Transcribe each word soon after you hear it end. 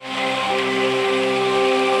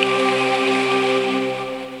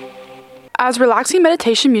As relaxing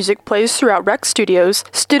meditation music plays throughout rec studios,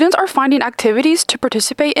 students are finding activities to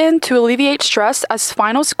participate in to alleviate stress as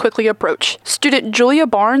finals quickly approach. Student Julia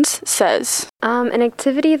Barnes says, An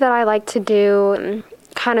activity that I like to do,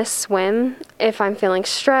 kind of swim if I'm feeling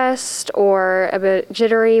stressed or a bit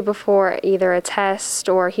jittery before either a test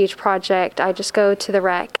or a huge project. I just go to the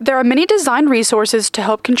rec. There are many design resources to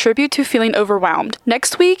help contribute to feeling overwhelmed.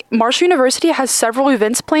 Next week, Marshall University has several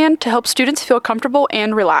events planned to help students feel comfortable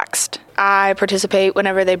and relaxed. I participate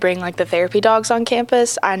whenever they bring the therapy dogs on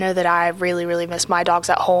campus. I know that I really miss my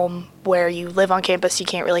dogs at home. Where you live on campus, you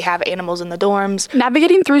can't really have animals in the dorms.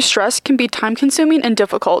 Navigating through stress can be time-consuming and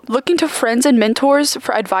difficult. Looking to friends and mentors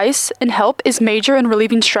for advice and help is major in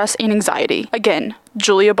relieving stress and anxiety. Again,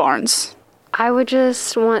 Julia Barnes. I would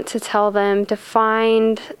just want to tell them to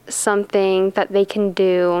find something that they can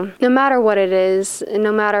do, no matter what it is,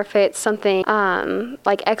 no matter if it's something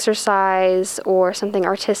like exercise or something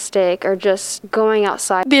artistic or just going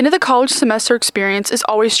outside. The end of the college semester experience is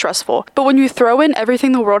always stressful, but when you throw in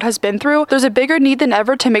everything the world has been through, there's a bigger need than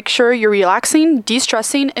ever to make sure you're relaxing,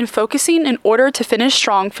 de-stressing, and focusing in order to finish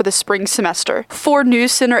strong for the spring semester. For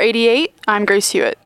Newscenter 88, I'm Grace Hewitt.